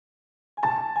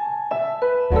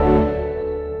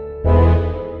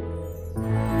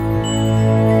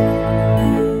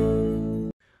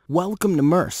Welcome to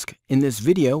Mirsk. In this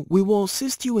video, we will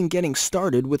assist you in getting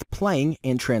started with playing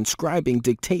and transcribing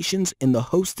dictations in the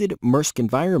hosted Mirsk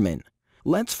environment.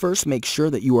 Let's first make sure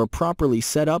that you are properly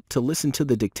set up to listen to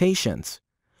the dictations.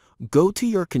 Go to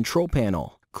your control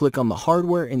panel, click on the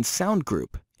Hardware and Sound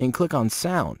group, and click on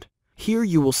Sound. Here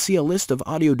you will see a list of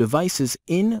audio devices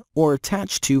in or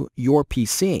attached to your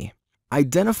PC.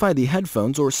 Identify the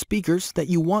headphones or speakers that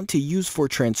you want to use for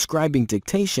transcribing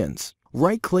dictations.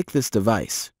 Right-click this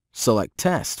device. Select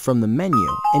Test from the menu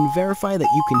and verify that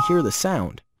you can hear the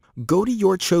sound. Go to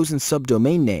your chosen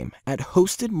subdomain name at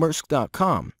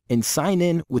hostedmirsk.com and sign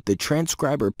in with the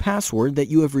transcriber password that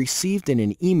you have received in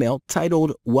an email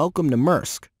titled Welcome to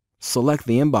Mirsk. Select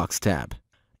the Inbox tab.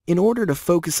 In order to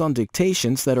focus on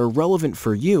dictations that are relevant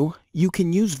for you, you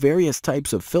can use various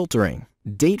types of filtering.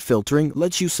 Date filtering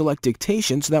lets you select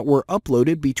dictations that were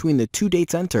uploaded between the two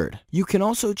dates entered. You can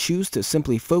also choose to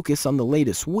simply focus on the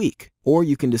latest week, or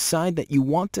you can decide that you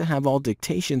want to have all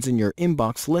dictations in your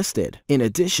inbox listed. In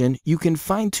addition, you can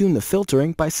fine-tune the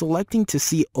filtering by selecting to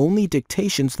see only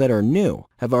dictations that are new,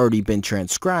 have already been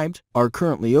transcribed, are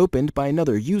currently opened by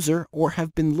another user, or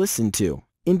have been listened to,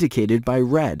 indicated by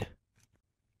red.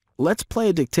 Let's play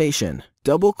a dictation.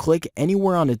 Double-click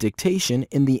anywhere on a dictation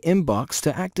in the inbox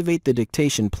to activate the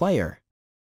dictation player.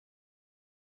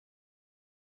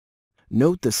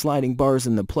 Note the sliding bars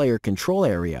in the player control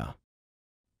area.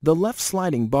 The left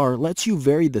sliding bar lets you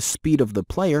vary the speed of the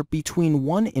player between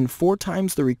 1 and 4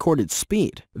 times the recorded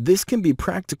speed. This can be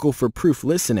practical for proof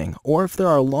listening or if there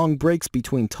are long breaks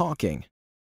between talking.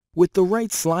 With the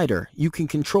right slider, you can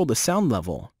control the sound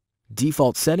level.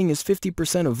 Default setting is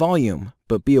 50% of volume,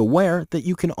 but be aware that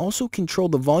you can also control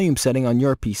the volume setting on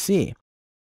your PC.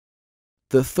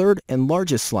 The third and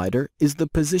largest slider is the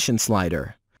position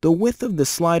slider. The width of the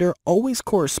slider always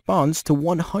corresponds to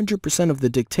 100% of the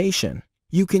dictation.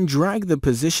 You can drag the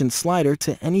position slider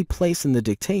to any place in the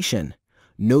dictation.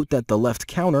 Note that the left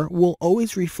counter will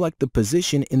always reflect the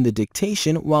position in the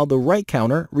dictation while the right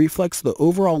counter reflects the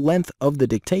overall length of the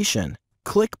dictation.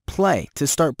 Click play to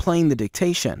start playing the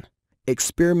dictation.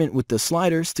 Experiment with the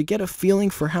sliders to get a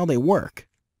feeling for how they work.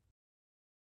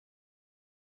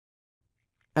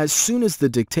 As soon as the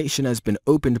dictation has been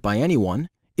opened by anyone,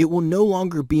 it will no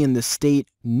longer be in the state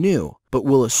new, but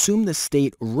will assume the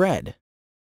state red.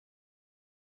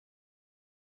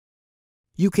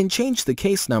 You can change the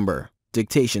case number,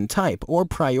 dictation type or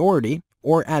priority,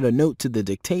 or add a note to the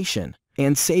dictation,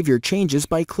 and save your changes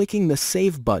by clicking the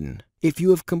Save button. If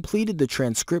you have completed the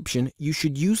transcription, you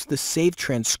should use the Save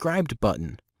Transcribed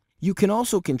button. You can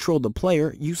also control the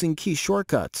player using key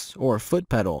shortcuts or foot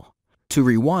pedal. To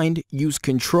rewind, use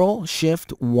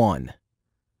Ctrl-Shift-1.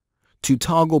 To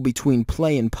toggle between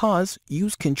play and pause,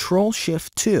 use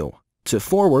Ctrl-Shift-2. To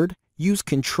forward, use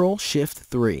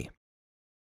Ctrl-Shift-3.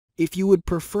 If you would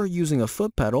prefer using a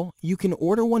foot pedal, you can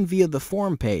order one via the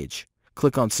forum page.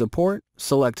 Click on Support,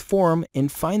 select Forum,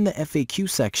 and find the FAQ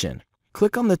section.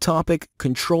 Click on the topic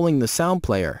Controlling the Sound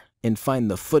Player and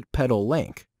find the foot pedal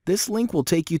link. This link will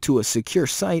take you to a secure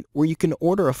site where you can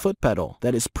order a foot pedal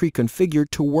that is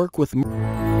pre-configured to work with